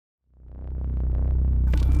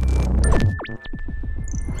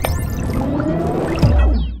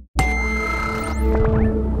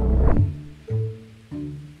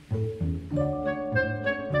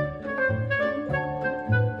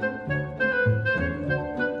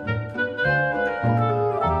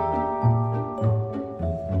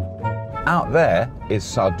Out there is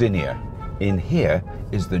Sardinia. In here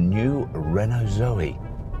is the new Renault Zoe.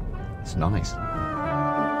 It's nice.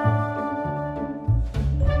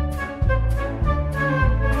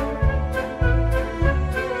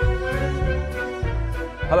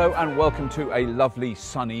 Hello and welcome to a lovely,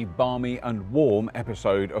 sunny, balmy and warm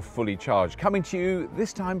episode of Fully Charged. Coming to you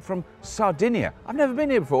this time from Sardinia. I've never been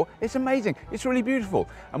here before. It's amazing. It's really beautiful.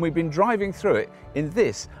 And we've been driving through it in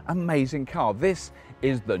this amazing car. This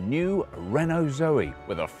is the new Renault Zoe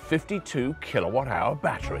with a 52 kilowatt hour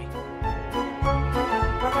battery.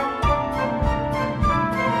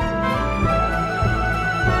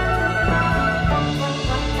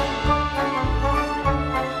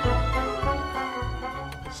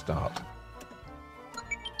 Start.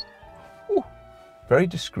 Ooh, very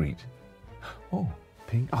discreet. Oh,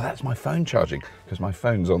 ping. Oh, that's my phone charging, because my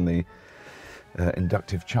phone's on the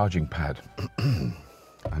inductive charging pad.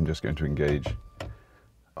 I'm just going to engage.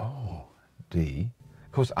 Oh, D.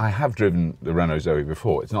 Of course, I have driven the Renault Zoe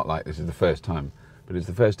before. It's not like this is the first time, but it's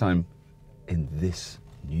the first time in this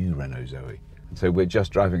new Renault Zoe. And so we're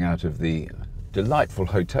just driving out of the delightful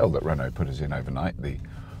hotel that Renault put us in overnight, the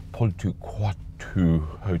Porto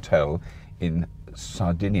Hotel in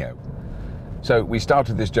Sardinia. So we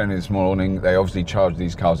started this journey this morning. They obviously charged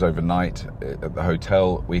these cars overnight at the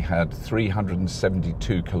hotel. We had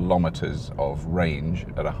 372 kilometers of range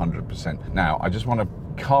at 100%. Now, I just want to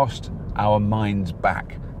cast our minds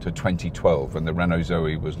back to 2012 when the Renault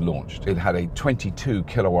Zoe was launched. It had a 22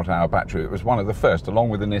 kilowatt hour battery. It was one of the first, along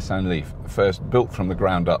with the Nissan Leaf, first built from the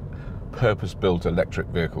ground up, purpose-built electric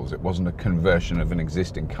vehicles. It wasn't a conversion of an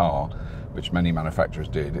existing car, which many manufacturers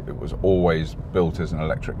did. It was always built as an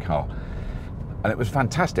electric car. And it was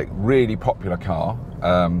fantastic, really popular car.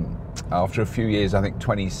 After a few years, I think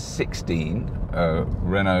 2016,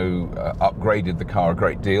 Renault upgraded the car a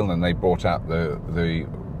great deal, and they brought out the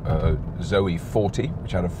Zoe 40,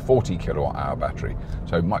 which had a 40 kilowatt hour battery,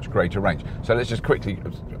 so much greater range. So let's just quickly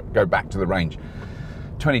go back to the range.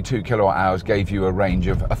 22 kilowatt hours gave you a range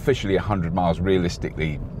of officially 100 miles,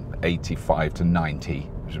 realistically 85 to 90,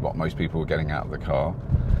 which is what most people were getting out of the car.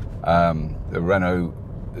 The Renault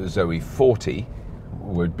Zoe 40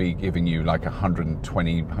 would be giving you like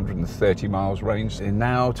 120, 130 miles range. In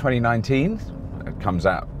now 2019, it comes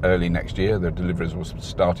out early next year. The deliveries will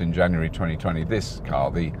start in January 2020. This car,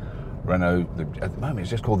 the Renault, at the moment it's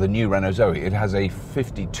just called the new Renault Zoe. It has a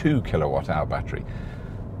 52 kilowatt hour battery,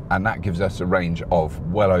 and that gives us a range of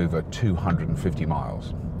well over 250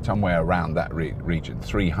 miles, somewhere around that region,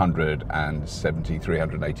 370,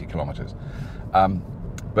 380 kilometers.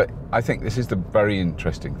 But I think this is the very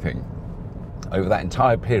interesting thing. Over that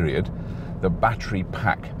entire period, the battery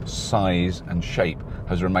pack size and shape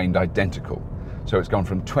has remained identical. So it's gone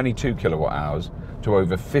from 22 kilowatt hours to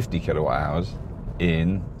over 50 kilowatt hours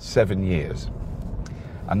in 7 years.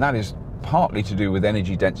 And that is partly to do with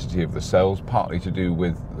energy density of the cells, partly to do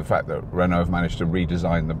with the fact that Renault have managed to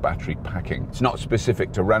redesign the battery packing. It's not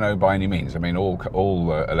specific to Renault by any means. I mean, all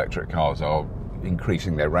electric cars are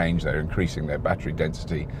increasing their range, they're increasing their battery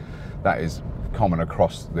density. That is common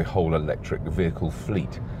across the whole electric vehicle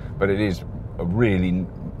fleet. But it is really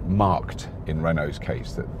marked in Renault's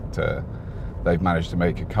case that they've managed to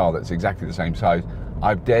make a car that's exactly the same size.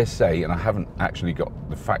 I dare say, and I haven't actually got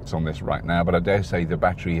the facts on this right now, but I dare say the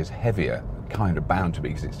battery is heavier, kind of bound to be,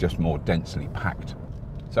 because it's just more densely packed.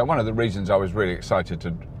 So one of the reasons I was really excited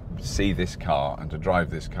to see this car and to drive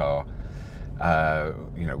this car,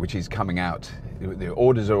 you know, which is coming out, the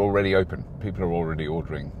orders are already open. People are already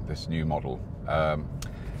ordering this new model,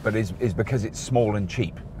 but is because it's small and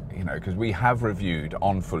cheap. You know, because we have reviewed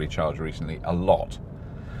on Fully Charged recently a lot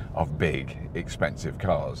of big, expensive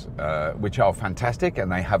cars, which are fantastic,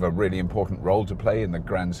 and they have a really important role to play in the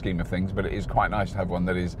grand scheme of things, but it is quite nice to have one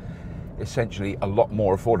that is essentially a lot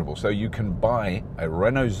more affordable. So you can buy a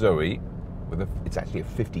Renault Zoe with it's actually a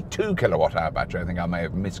 52 kilowatt hour battery. I think I may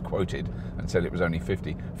have misquoted and said it was only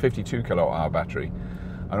 52 kilowatt hour battery,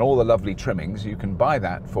 and all the lovely trimmings. You can buy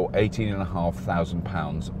that for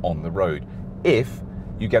 £18,500 on the road if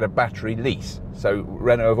you get a battery lease. So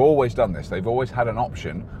Renault have always done this. They've always had an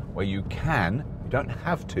option where you don't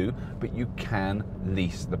have to, but you can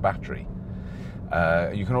lease the battery.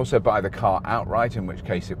 You can also buy the car outright, in which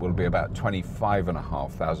case it will be about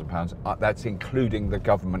 £25,500. That's including the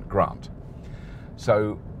government grant.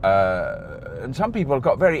 So, and some people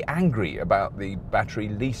got very angry about the battery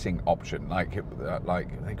leasing option, like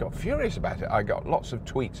they got furious about it. I got lots of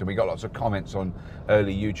tweets and we got lots of comments on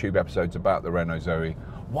early YouTube episodes about the Renault Zoe.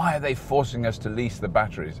 Why are they forcing us to lease the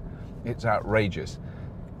batteries? It's outrageous.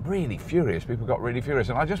 really furious. People got really furious.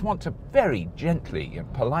 And I just want to very gently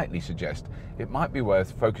and politely suggest it might be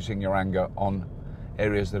worth focusing your anger on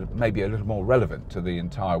areas that may be a little more relevant to the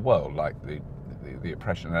entire world, like the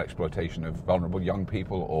oppression and exploitation of vulnerable young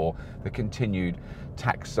people, or the continued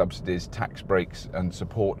tax subsidies, tax breaks and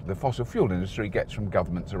support the fossil fuel industry gets from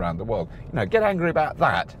governments around the world. You know, get angry about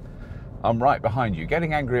that. I'm right behind you.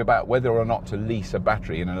 Getting angry about whether or not to lease a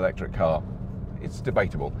battery in an electric car, it's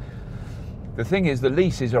debatable. The thing is, the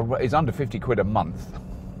lease is under 50 quid a month,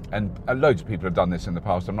 and loads of people have done this in the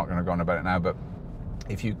past. I'm not going to go on about it now, but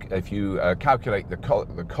if you calculate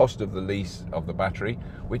the cost of the lease of the battery,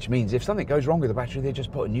 which means if something goes wrong with the battery, they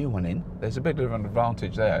just put a new one in. There's a bit of an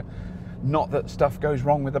advantage there. Not that stuff goes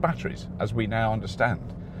wrong with the batteries, as we now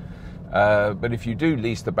understand. But if you do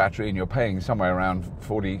lease the battery and you're paying somewhere around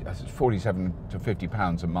 47 to 50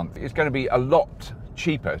 pounds a month, it's going to be a lot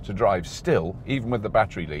cheaper to drive still, even with the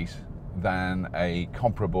battery lease, than a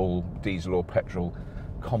comparable diesel or petrol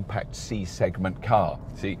compact C-segment car.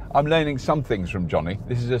 See, I'm learning some things from Johnny.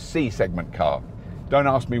 This is a C-segment car. Don't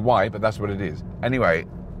ask me why, but that's what it is. Anyway,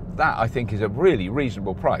 that I think is a really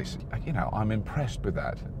reasonable price. You know, I'm impressed with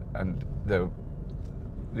that. And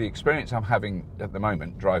the experience I'm having at the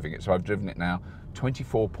moment driving it, so I've driven it now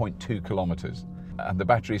 24.2 kilometers, and the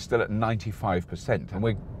battery is still at 95%. And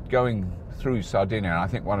we're going through Sardinia, and I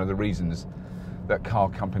think one of the reasons that car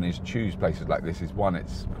companies choose places like this is, one,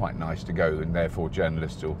 it's quite nice to go, and therefore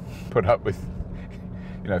journalists will put up with,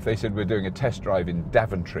 you know, if they said we're doing a test drive in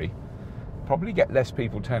Daventry, probably get less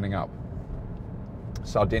people turning up.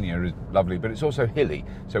 Sardinia is lovely, but it's also hilly,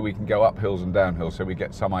 so we can go up hills and down hills, so we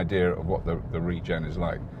get some idea of what the region is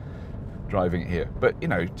like driving it here. But, you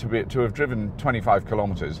know, to have driven 25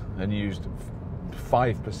 kilometers and used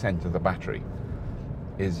 5% of the battery,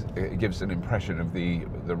 it gives an impression of the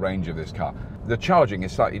range of this car. The charging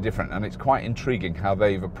is slightly different, and it's quite intriguing how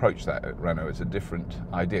they've approached that at Renault. It's a different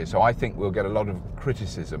idea. So I think we'll get a lot of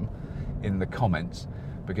criticism in the comments,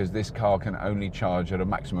 because this car can only charge at a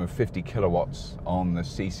maximum of 50 kilowatts on the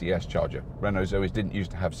CCS charger. Renault Zoes didn't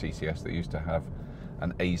used to have CCS, they used to have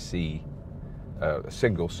an AC, a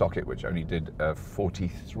single socket, which only did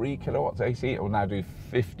 43 kilowatts AC. It will now do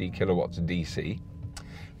 50 kilowatts DC.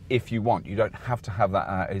 If you want, you don't have to have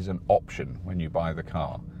that as an option when you buy the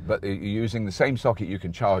car. But using the same socket, you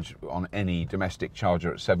can charge on any domestic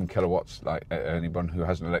charger at 7 kilowatts, like anyone who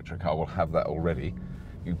has an electric car will have that already.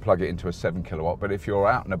 You can plug it into a 7 kilowatt, but if you're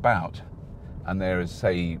out and about and there is,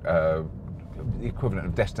 say, the equivalent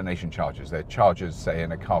of destination chargers, they're chargers, say,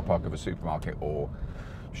 in a car park of a supermarket or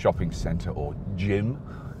shopping centre or gym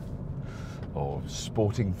or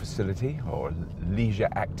sporting facility or leisure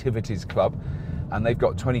activities club, and they've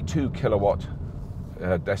got 22 kilowatt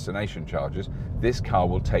destination chargers, this car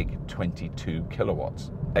will take 22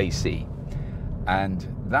 kilowatts AC,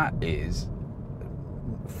 and that is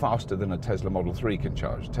faster than a Tesla Model 3 can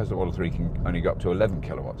charge. Tesla Model 3 can only go up to 11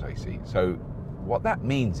 kilowatts AC. So what that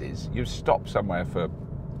means is you stop somewhere for,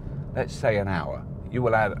 let's say, an hour, you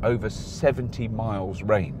will add over 70 miles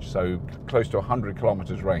range, so close to 100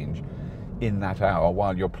 kilometers range in that hour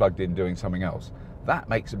while you're plugged in doing something else. That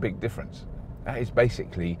makes a big difference. That is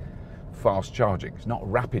basically fast charging. It's not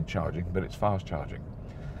rapid charging, but it's fast charging.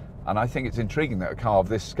 And I think it's intriguing that a car of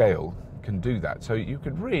this scale can do that. So you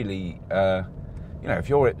could really, you know, if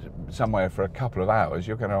you're somewhere for a couple of hours,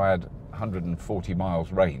 you're going to add 140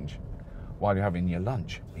 miles range while you're having your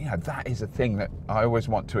lunch. You know, that is a thing that I always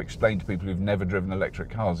want to explain to people who've never driven electric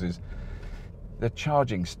cars, is the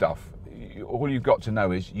charging stuff. All you've got to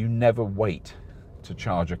know is you never wait to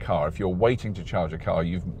charge a car. If you're waiting to charge a car,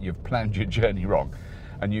 you've planned your journey wrong,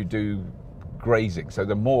 and you do grazing. So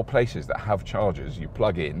the more places that have chargers you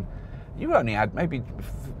plug in, you only add maybe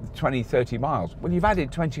 20, 30 miles. Well, you've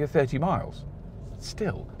added 20 or 30 miles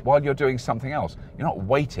still while you're doing something else. You're not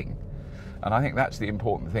waiting. And I think that's the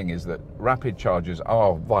important thing, is that rapid chargers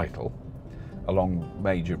are vital along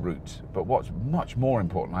major routes. But what's much more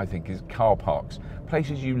important, I think, is car parks.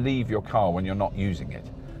 Places you leave your car when you're not using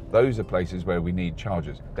it. Those are places where we need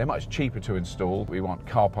chargers. They're much cheaper to install. We want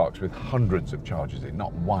car parks with hundreds of chargers in,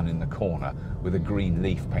 not one in the corner with a green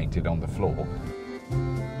leaf painted on the floor.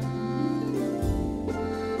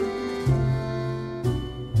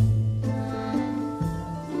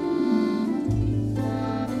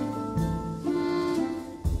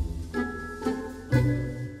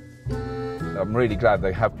 I'm really glad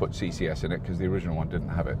they have put CCS in it, because the original one didn't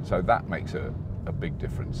have it. So that makes a big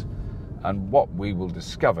difference. And what we will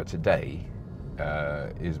discover today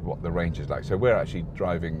is what the range is like. So we're actually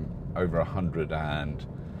driving over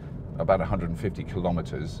about 150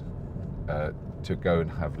 kilometers to go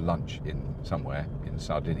and have lunch in somewhere in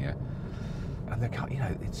Sardinia. and the car, you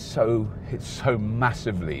know, it's so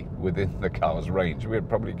massively within the car's range. We're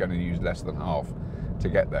probably going to use less than half to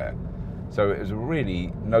get there. So it was a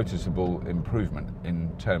really noticeable improvement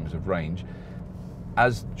in terms of range.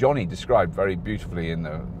 As Johnny described very beautifully in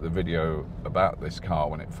the video about this car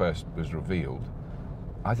when it first was revealed,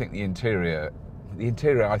 I think the interior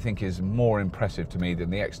I think is more impressive to me than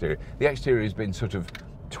the exterior. The exterior has been sort of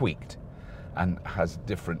tweaked and has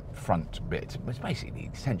different front bit. It's basically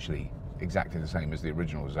essentially exactly the same as the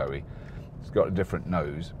original Zoe. It's got a different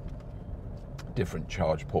nose, different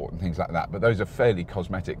charge port and things like that, but those are fairly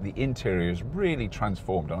cosmetic. The interior is really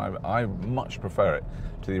transformed, and I much prefer it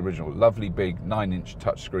to the original. Lovely big 9-inch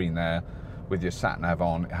touchscreen there with your sat nav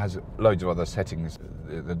on. It has loads of other settings.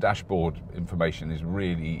 The dashboard information is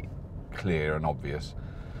really clear and obvious.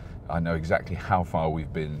 I know exactly how far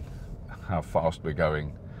we've been, how fast we're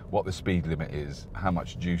going, what the speed limit is, how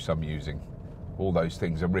much juice I'm using. All those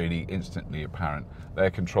things are really instantly apparent.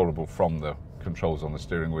 They're controllable from the controls on the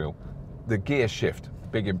steering wheel. The gear shift,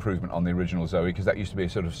 big improvement on the original Zoe, because that used to be a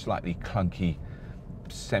sort of slightly clunky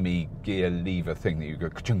semi-gear lever thing that you go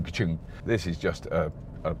ka-chung, ka-chung. This is just I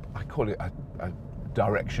call it a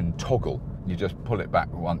direction toggle. You just pull it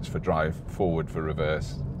back once for drive, forward for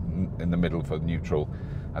reverse, in the middle for neutral,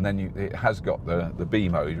 and then it has got the B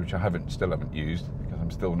mode, which I still haven't used because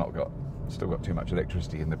I'm still got too much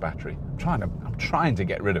electricity in the battery. I'm trying to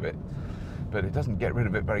get rid of it, but it doesn't get rid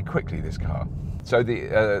of it very quickly, this car. So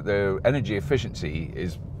the energy efficiency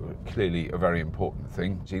is clearly a very important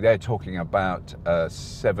thing. See, they're talking about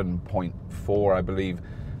 7.4, I believe,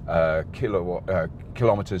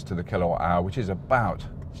 kilometers to the kilowatt hour, which is about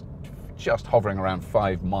just hovering around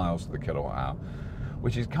 5 miles to the kilowatt hour,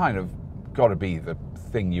 which is kind of got to be the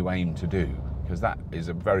thing you aim to do, because that is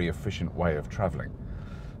a very efficient way of traveling.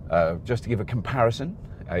 Just to give a comparison,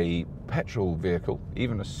 a petrol vehicle,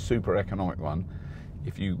 even a super economic one,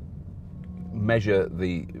 if you measure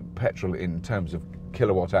the petrol in terms of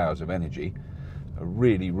kilowatt hours of energy, a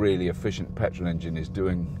really efficient petrol engine is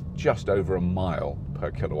doing just over a mile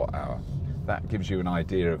per kilowatt hour. That gives you an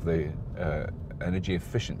idea of the energy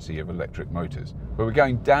efficiency of electric motors. But we're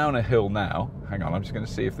going down a hill now. Hang on, I'm just going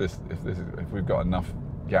to see if we've got enough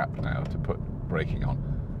gap now to put braking on.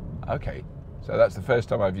 Okay, so that's the first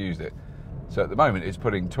time I've used it. So at the moment it's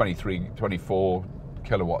putting 24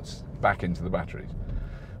 kilowatts back into the batteries,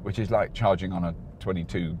 which is like charging on a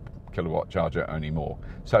 22 kilowatt charger, only more.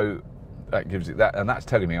 So that gives it that, and that's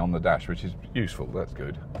telling me on the dash, which is useful. That's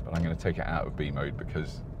good. But I'm going to take it out of B mode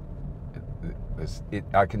because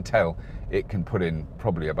I can tell it can put in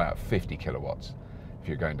probably about 50 kilowatts if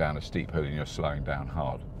you're going down a steep hill and you're slowing down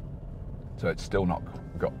hard. So it's still not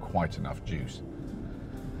got quite enough juice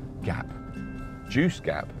gap. Juice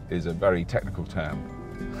gap is a very technical term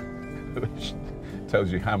which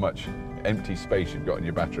tells you how much empty space you've got in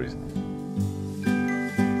your batteries.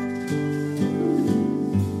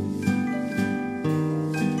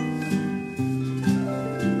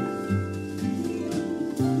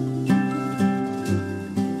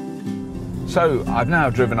 So I've now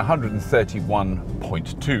driven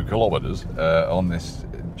 131.2 kilometers on this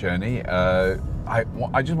journey. I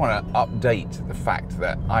just want to update the fact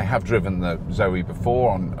that I have driven the Zoe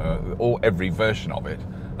before on every version of it.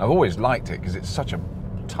 I've always liked it because it's such a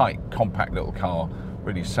tight, compact little car,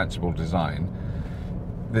 really sensible design.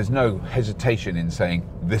 There's no hesitation in saying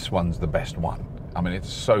this one's the best one. I mean,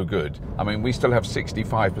 it's so good. I mean, we still have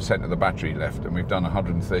 65% of the battery left, and we've done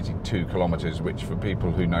 132 kilometers, which for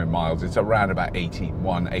people who know miles, it's around about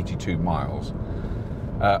 81, 82 miles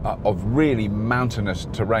of really mountainous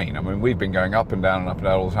terrain. I mean, we've been going up and down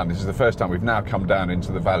all the time. This is the first time we've now come down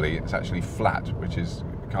into the valley. It's actually flat, which is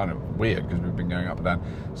kind of weird because we've been going up and down.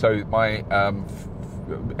 So my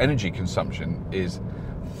energy consumption is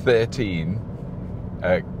 13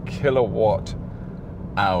 kilowatt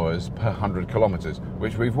hours per 100 kilometers,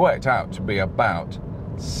 which we've worked out to be about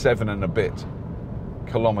 7 and a bit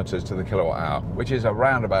kilometers to the kilowatt hour, which is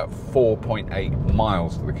around about 4.8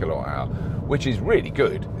 miles to the kilowatt hour, which is really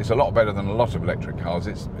good. It's a lot better than a lot of electric cars.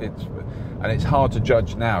 And it's hard to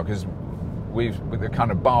judge now because the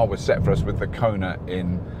kind of bar was set for us with the Kona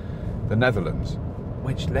in the Netherlands,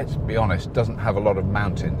 which, let's be honest, doesn't have a lot of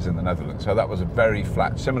mountains in the Netherlands. So that was a very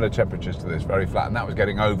flat, similar temperatures to this, very flat, and that was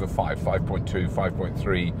getting over 5.2,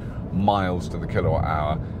 5.3 miles to the kilowatt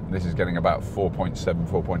hour. And this is getting about 4.7,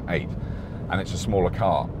 4.8, and it's a smaller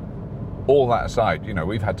car. All that aside, you know,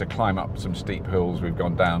 we've had to climb up some steep hills, we've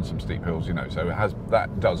gone down some steep hills, you know, so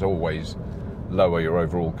that does always lower your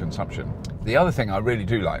overall consumption. The other thing I really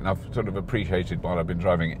do like, and I've sort of appreciated while I've been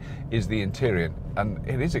driving it, is the interior. And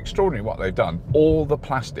it is extraordinary what they've done. All the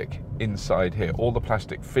plastic inside here, all the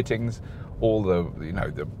plastic fittings, all the, you know,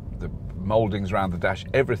 the mouldings around the dash,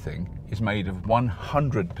 everything is made of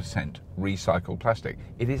 100% recycled plastic.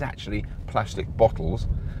 It is actually plastic bottles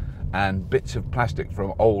and bits of plastic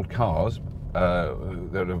from old cars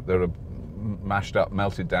that are mashed up,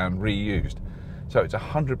 melted down, reused. So it's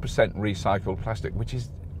 100% recycled plastic, which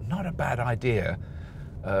is not a bad idea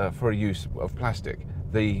for a use of plastic.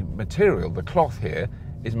 The material, the cloth here,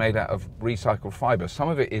 is made out of recycled fibre. Some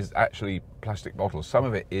of it is actually plastic bottles. Some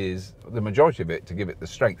of it is, the majority of it, to give it the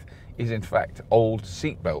strength, is in fact old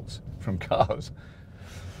seat belts from cars.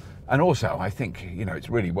 And also, I think, you know, it's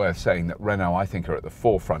really worth saying that Renault, I think, are at the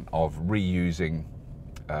forefront of reusing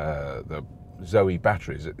the Zoe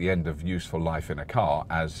batteries at the end of useful life in a car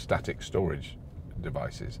as static storage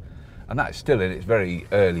devices. And that's still in its very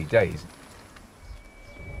early days.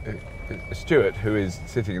 Stuart, who is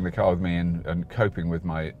sitting in the car with me and coping with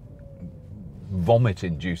my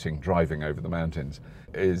vomit-inducing driving over the mountains,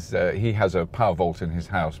 he has a power vault in his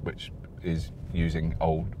house which is using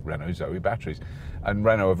old Renault Zoe batteries. And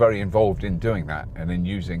Renault are very involved in doing that and in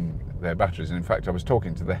using their batteries. And in fact, I was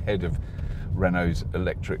talking to the head of Renault's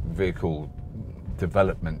electric vehicle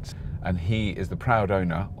development, and he is the proud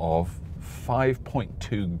owner of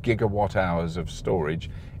 5.2 gigawatt hours of storage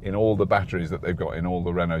in all the batteries that they've got in all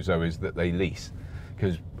the Renault Zoes that they lease,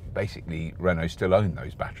 because basically Renault still own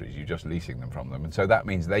those batteries, you're just leasing them from them, and so that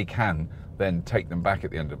means they can then take them back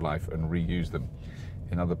at the end of life and reuse them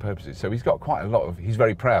in other purposes. So he's got quite a lot of, he's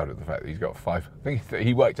very proud of the fact that he's got I think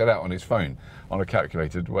he worked it out on his phone on a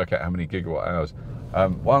calculator to work out how many gigawatt hours.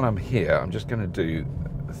 While I'm here, I'm just going to do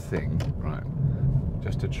a thing, right,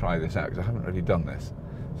 just to try this out, because I haven't really done this.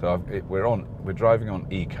 So we're driving on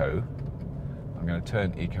Eco. I'm going to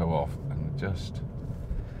turn Eco off and just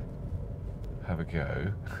have a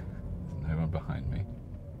go. There's no one behind me,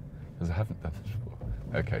 because I haven't done this before.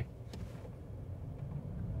 Okay.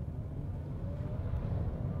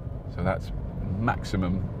 So that's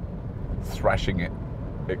maximum thrashing it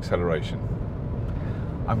acceleration.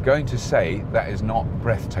 I'm going to say that is not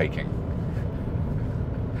breathtaking.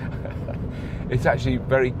 It's actually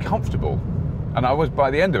very comfortable. And by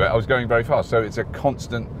the end of it, I was going very fast. So it's a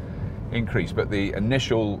constant increase, but the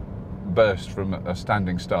initial burst from a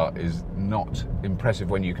standing start is not impressive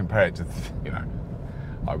when you compare it to, you know,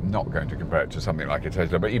 I'm not going to compare it to something like a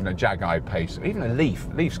Tesla, but even a Jag-I Pace, even a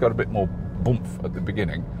Leaf's got a bit more boomph at the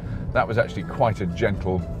beginning. That was actually quite a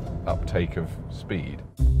gentle uptake of speed.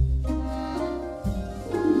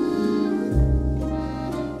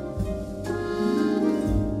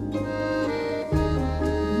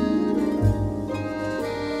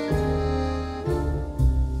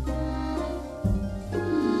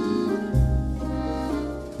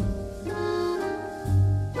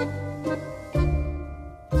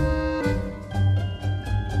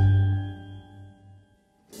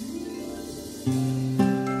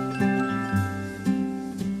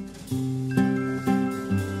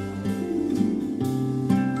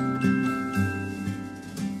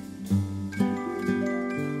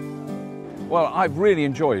 Well, I've really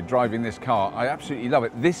enjoyed driving this car. I absolutely love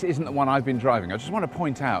it. This isn't the one I've been driving. I just want to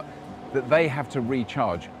point out that they have to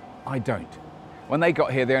recharge. I don't. When they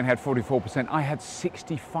got here, they only had 44%. I had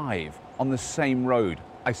 65 on the same road.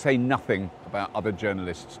 I say nothing about other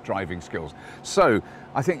journalists' driving skills. So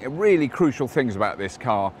I think really crucial things about this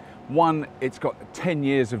car. One, it's got 10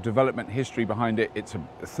 years of development history behind it. It's a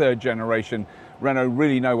third generation. Renault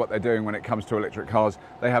really know what they're doing when it comes to electric cars.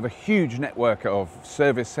 They have a huge network of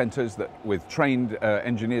service centres with trained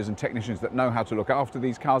engineers and technicians that know how to look after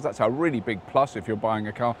these cars. That's a really big plus if you're buying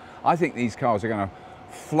a car. I think these cars are going to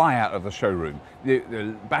fly out of the showroom. The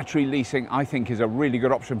battery leasing, I think, is a really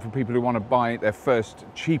good option for people who want to buy their first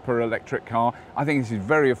cheaper electric car. I think this is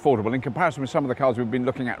very affordable in comparison with some of the cars we've been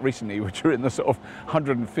looking at recently, which are in the sort of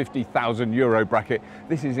 €150,000 bracket.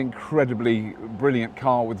 This is incredibly brilliant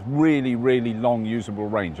car with really, really long usable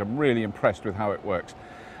range. I'm really impressed with how it works.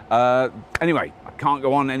 Anyway, I can't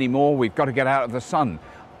go on anymore. We've got to get out of the sun.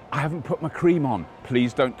 I haven't put my cream on.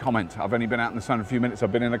 Please don't comment. I've only been out in the sun a few minutes.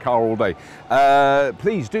 I've been in the car all day.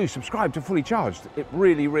 Please do subscribe to Fully Charged. It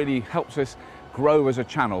really, really helps us grow as a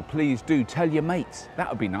channel. Please do tell your mates. That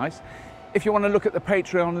would be nice. If you want to look at the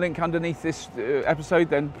Patreon link underneath this episode,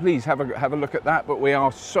 then please have a look at that. But we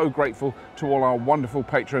are so grateful to all our wonderful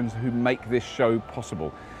patrons who make this show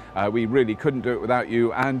possible. We really couldn't do it without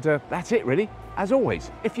you. And that's it, really. As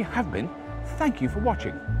always, if you have been, thank you for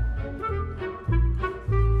watching.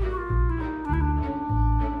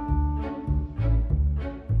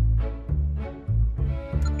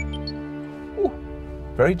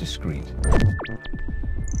 Very discreet.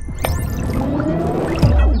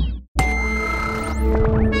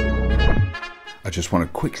 just want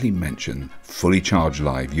to quickly mention Fully Charged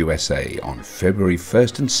Live USA on February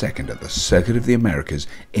 1st and 2nd at the Circuit of the Americas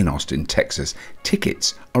in Austin, Texas.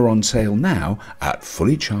 Tickets are on sale now at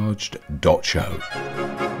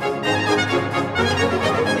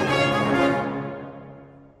fullycharged.show.